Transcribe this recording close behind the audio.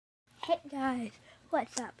Hey guys,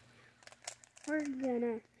 what's up? I'm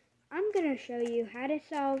gonna show you how to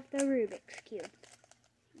solve the Rubik's Cube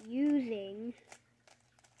using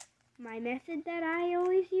my method that I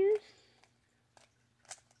always use,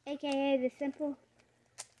 aka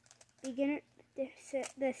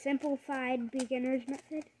the simplified beginner's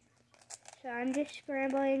method. So I'm just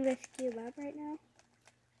scrambling this cube up right now.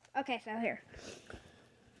 Okay, so here.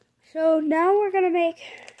 So now we're gonna make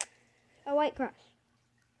a white cross.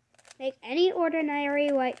 Make any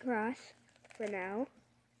ordinary white cross for now.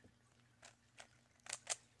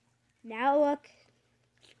 Now look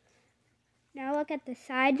at the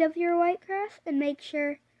sides of your white cross and make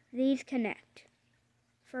sure these connect.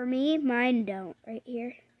 For me, mine don't right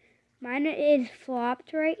here. Mine is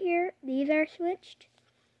flopped right here. These are switched.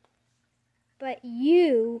 But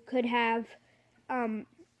you could have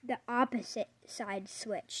the opposite sides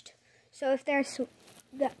switched. So if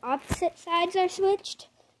the opposite sides are switched,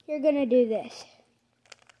 you're gonna do this.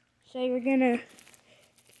 So you're gonna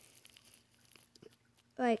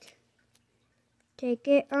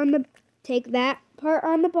take that part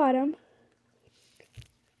on the bottom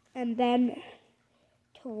and then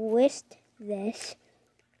twist this.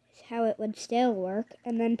 Is how it would still work,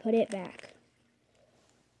 and then put it back.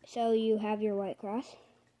 So you have your white cross.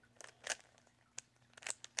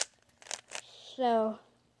 So,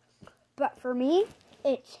 but for me,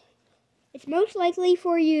 it's most likely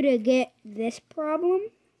for you to get this problem.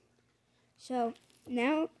 So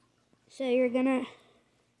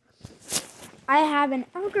I have an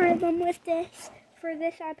algorithm with this, for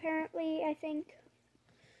this apparently, I think.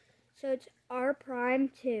 So it's R prime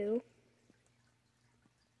 2.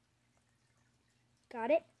 Got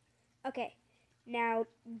it? Okay. Now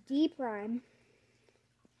D prime,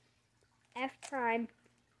 F prime,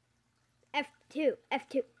 F2.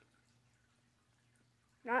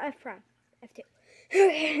 Not F prime, F2.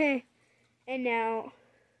 Okay. And now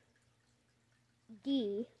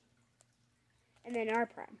D, and then R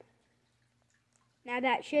prime. Now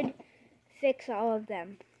that should fix all of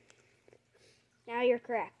them. Now you're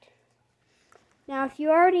correct. Now if you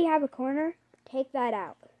already have a corner, take that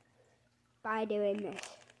out by doing this.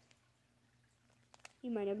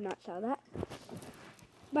 You might have not saw that.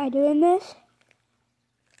 By doing this.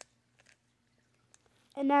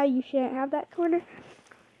 And now you shouldn't have that corner.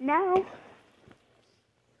 Now,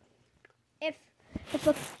 if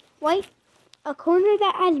a corner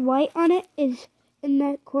that has white on it is in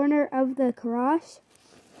the corner of the cross,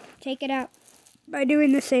 take it out by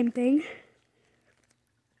doing the same thing.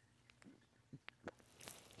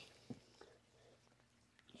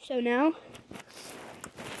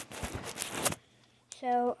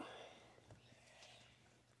 So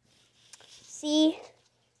see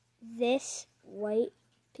this white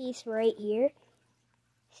piece right here?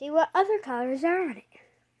 See what other colors are on it.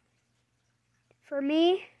 For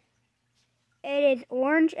me, it is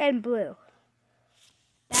orange and blue.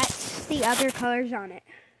 That's the other colors on it.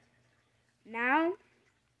 Now,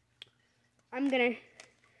 I'm gonna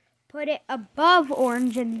put it above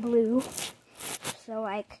orange and blue.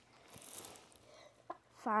 So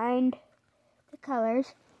find the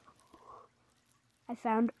colors. I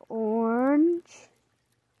found orange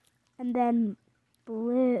and then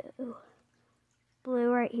blue.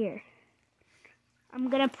 Blue right here. I'm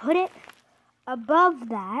gonna put it above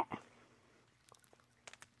that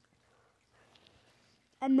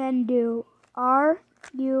and then do R,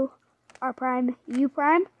 U, R prime, U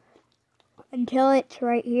prime until it's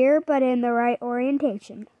right here, but in the right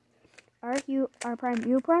orientation. R, U, R prime,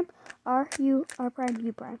 U prime, R, U, R prime,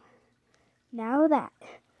 U prime. Now that.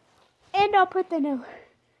 And I'll put the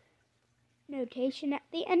notation at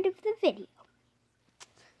the end of the video.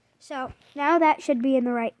 So now that should be in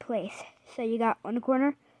the right place. So you got one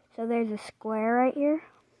corner. So there's a square right here.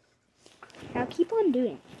 Now keep on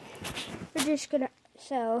doing it. We're just gonna,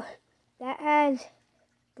 so that has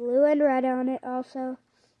blue and red on it also.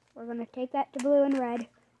 We're gonna take that to blue and red.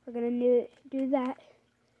 We're gonna do that.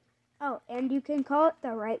 Oh, and you can call it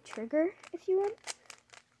the right trigger if you want.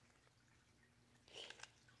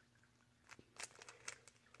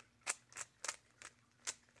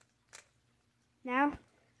 Now,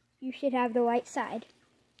 you should have the white side.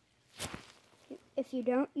 If you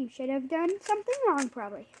don't, you should have done something wrong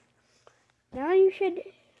probably. Now if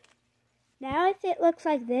it looks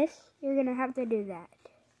like this, you're gonna have to do that.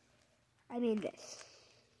 I mean this.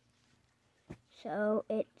 So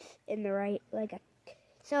it's in the right, like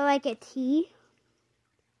a T.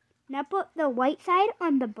 Now put the white side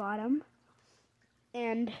on the bottom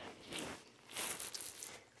and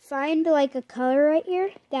find like a color right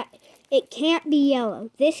here that it can't be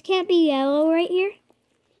yellow. This can't be yellow right here.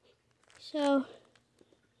 So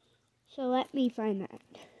So let me find that.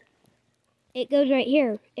 It goes right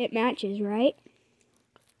here. It matches, right?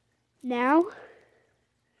 Now,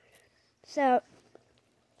 so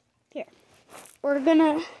here, we're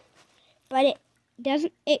gonna, but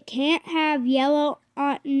it can't have yellow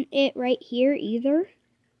on it right here either.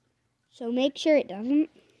 So make sure it doesn't.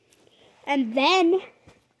 And then,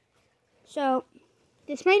 so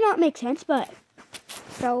this might not make sense, but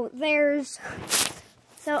for me,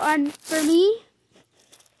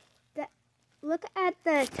 look at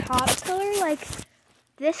the top color, like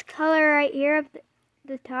this color right here of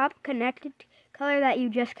the top connected color that you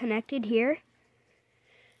just connected here.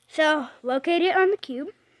 So locate it on the cube.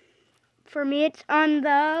 For me, it's on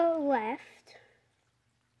the left.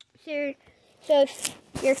 So if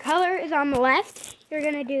your color is on the left, you're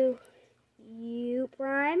gonna do U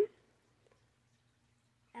prime,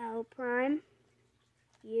 L prime,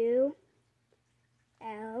 U,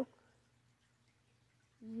 L,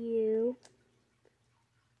 U,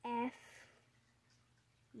 F,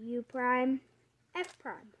 U prime, F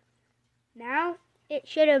prime. Now it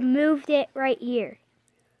should have moved it right here.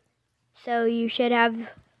 So you should have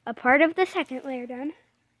a part of the second layer done.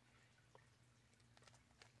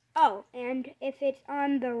 Oh, and if it's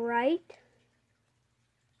on the right,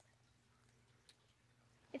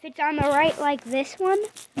 like this one,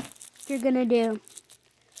 you're gonna do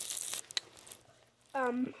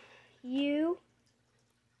U,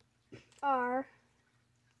 R,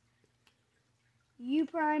 U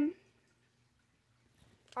prime,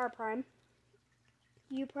 R prime,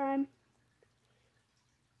 U prime,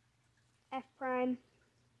 F prime,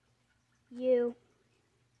 U,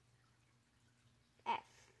 F.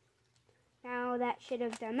 Now that should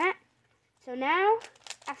have done that. So now,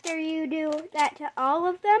 after you do that to all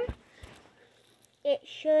of them, it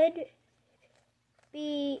should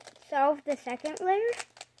be solved the second layer.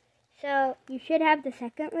 So you should have the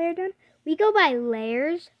second layer done. We go by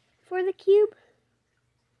layers for the cube.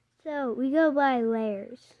 So we go by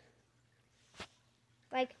layers.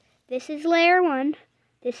 Like this is layer 1,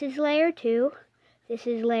 this is layer 2, this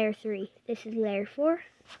is layer 3, this is layer 4.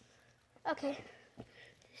 Okay.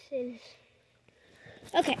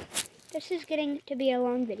 This is getting to be a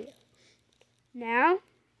long video. Now,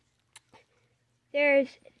 there's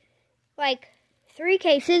like 3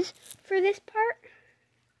 cases for this part.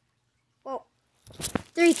 Well,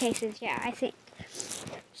 3 cases, yeah, I think.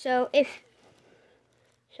 So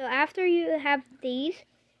after you have these,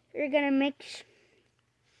 you're gonna make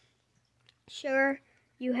sure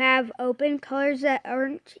you have open colors that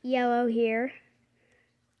aren't yellow here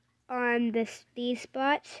on these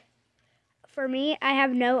spots. For me, I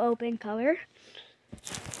have no open color.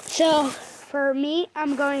 So for me,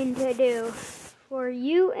 I'm going to do, for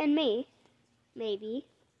you and me, maybe,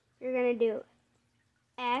 you're going to do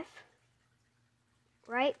F,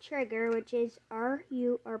 right trigger, which is R,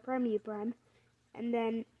 U, R prime, U prime, and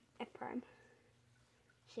then F prime.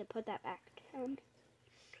 So put that back down.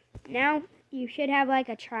 Now you should have like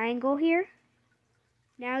a triangle here.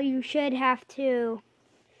 Now you should have to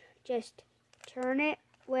just turn it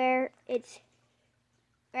where it's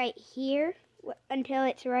right here until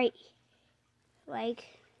it's right,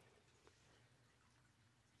 like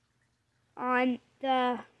on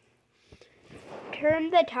the,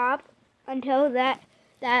 turn the top until that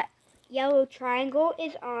yellow triangle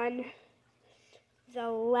is on the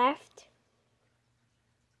left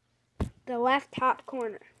top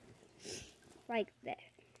corner, like that.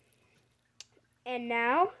 And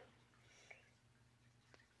now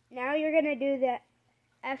you're gonna do the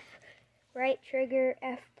F, right trigger,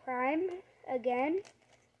 F prime again.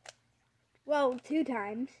 Well, 2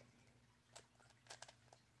 times.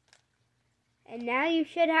 And now you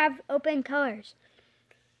should have open colors.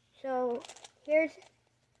 So here's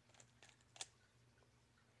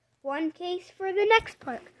one case for the next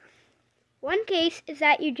part. One case is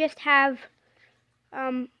that you just have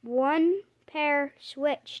one pair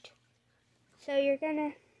switched. So you're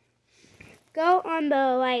gonna go on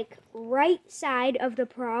the right side of the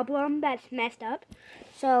problem that's messed up.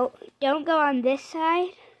 So don't go on this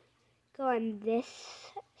side, go on this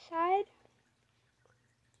side.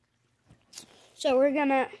 So we're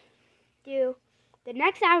gonna do the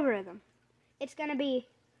next algorithm. It's gonna be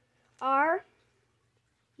R,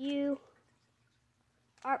 U,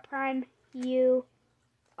 R prime, U,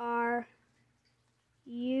 R,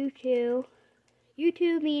 U2.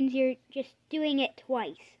 U2 means you're just doing it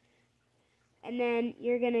twice. And then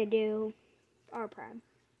you're going to do R prime.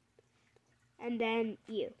 And then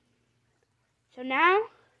U. So now,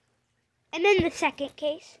 and then the second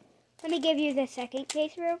case. Let me give you the second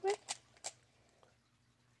case real quick.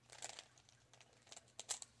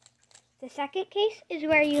 The second case is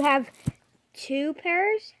where you have 2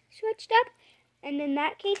 pairs switched up. And in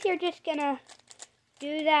that case, you're just going to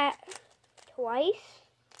do that twice,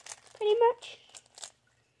 pretty much.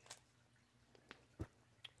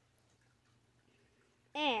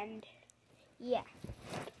 And, yeah.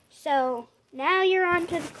 So, now you're on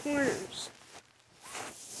to the corners.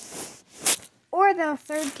 Or the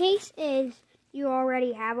third case is you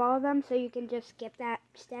already have all of them, so you can just skip that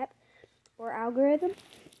step or algorithm.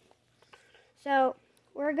 So,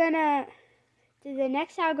 we're going to do the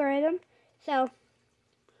next algorithm. So,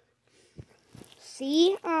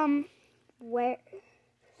 see where...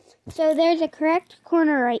 So, there's a correct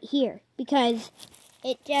corner right here, because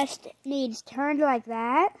it just needs turned like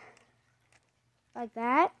that. Like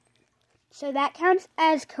that. So, that counts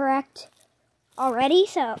as correct already,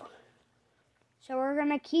 so we're going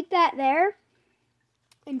to keep that there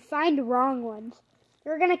and find wrong ones.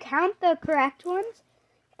 We're going to count the correct ones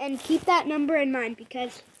and keep that number in mind,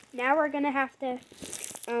 because now we're going to have to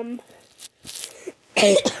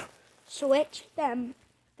switch them,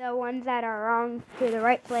 the ones that are wrong, to the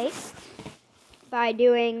right place by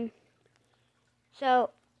doing, so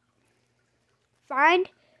find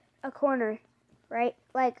a corner, right?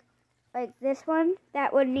 Like this one,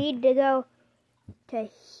 that would need to go to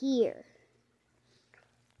here.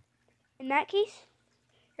 In that case,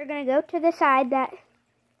 you're going to go to the side that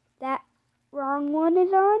wrong one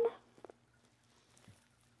is on.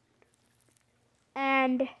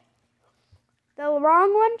 And the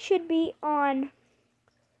wrong one should be on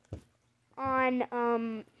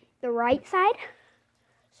the right side.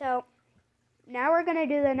 So now we're going to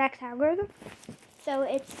do the next algorithm. So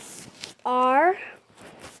it's R,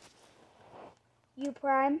 U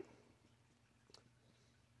prime.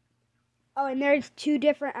 Oh, and there's 2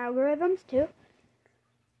 different algorithms too.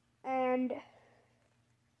 And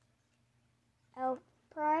L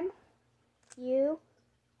prime, U,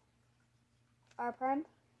 R prime,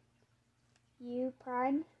 U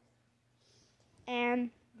prime,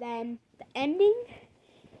 and then the ending,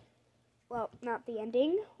 well, not the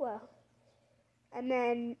ending, well, and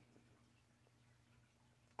then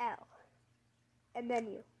L, and then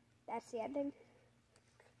U. That's the ending.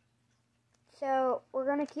 So we're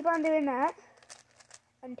going to keep on doing that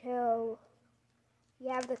until you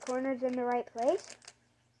have the corners in the right place.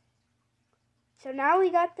 So now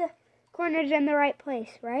we got the corners in the right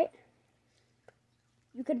place, right?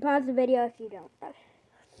 You can pause the video if you don't.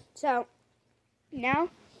 So now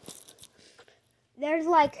there's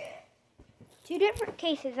like 2 different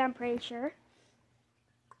cases, I'm pretty sure.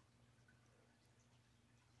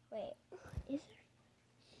 Wait, is there?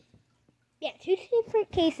 Yeah, 2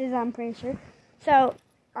 different cases, I'm pretty sure. So,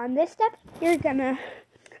 on this step, you're gonna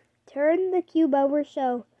turn the cube over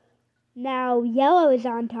so now yellow is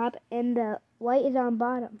on top and the white is on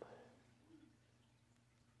bottom.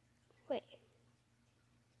 Wait.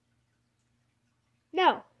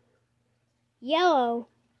 No. Yellow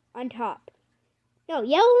on top. No,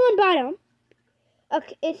 yellow on bottom.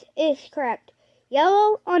 Okay, it's correct.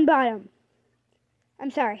 Yellow on bottom. I'm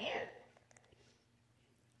sorry.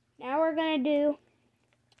 Now we're going to do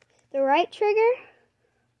the right trigger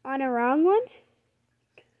on a wrong one.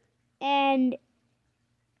 And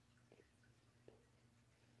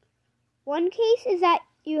one case is that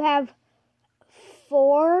you have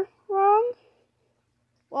 4 wrong.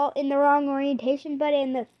 Well, in the wrong orientation, but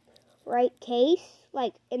in the right case,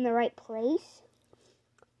 like in the right place.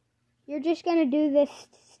 You're just going to do this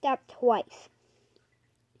step twice.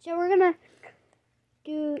 So we're going to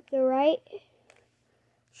do the right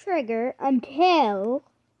trigger until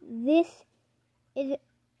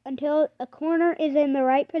a corner is in the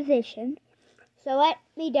right position. So let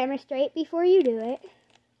me demonstrate before you do it.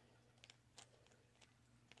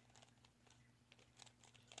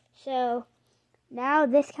 So now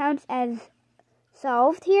this counts as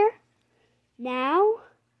solved here. Now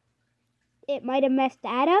it might have messed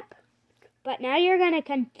that up, but now you're going to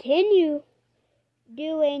continue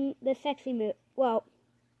doing the sexy move. Well,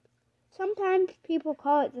 sometimes people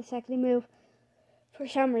call it the sexy move for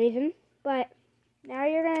some reason, but now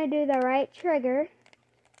you're going to do the right trigger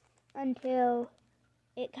until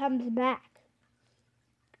it comes back.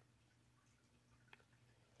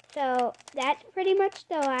 So that's pretty much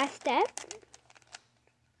the last step.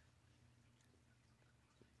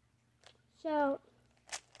 So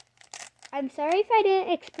I'm sorry if I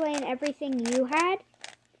didn't explain everything you had,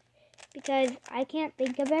 because I can't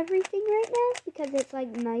think of everything right now because it's like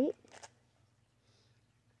night.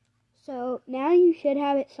 So now you should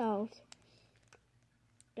have it solved.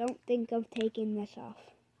 Don't think of taking this off.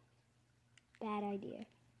 Bad idea.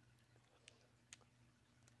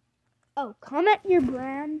 Oh, comment your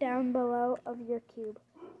brand down below of your cube.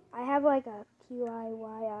 I have like a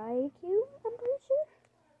QIYI cube, I'm pretty sure.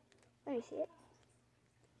 Let me see it.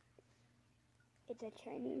 It's a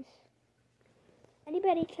Chinese.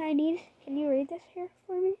 Anybody Chinese? Can you read this here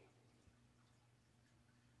for me?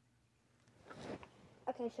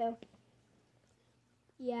 Okay, so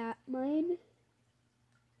yeah, mine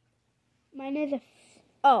is a.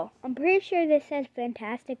 Oh, I'm pretty sure this says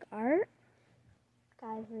fantastic art.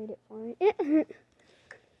 Guys, read it for me.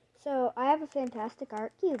 So I have a fantastic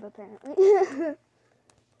art cube apparently.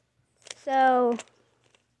 So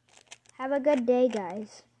have a good day,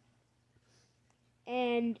 guys.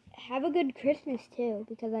 And have a good Christmas, too,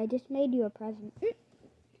 because I just made you a present.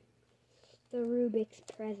 The Rubik's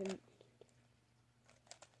present.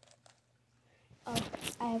 Oh,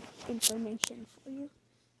 I have information for you.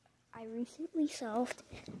 I recently solved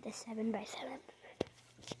the 7x7.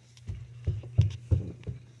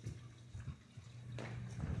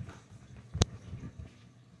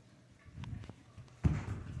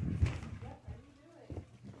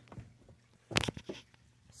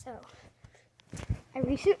 So, I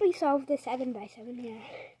recently solved the 7x7, yeah.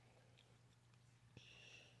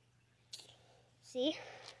 See?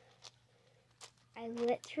 I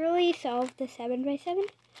literally solved the 7x7.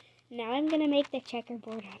 Now I'm going to make the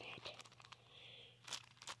checkerboard on it.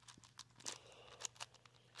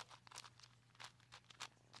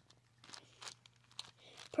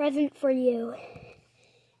 Present for you.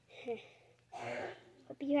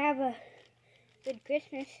 Hope you have a good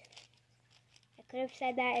Christmas. I could have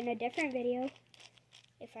said that in a different video.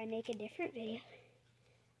 If I make a different video.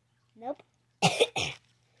 Nope.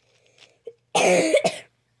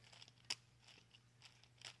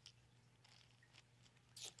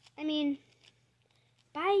 I mean,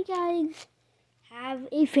 bye guys. Have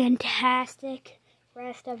a fantastic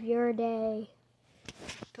rest of your day.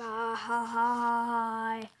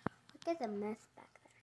 Bye. Look at the mess.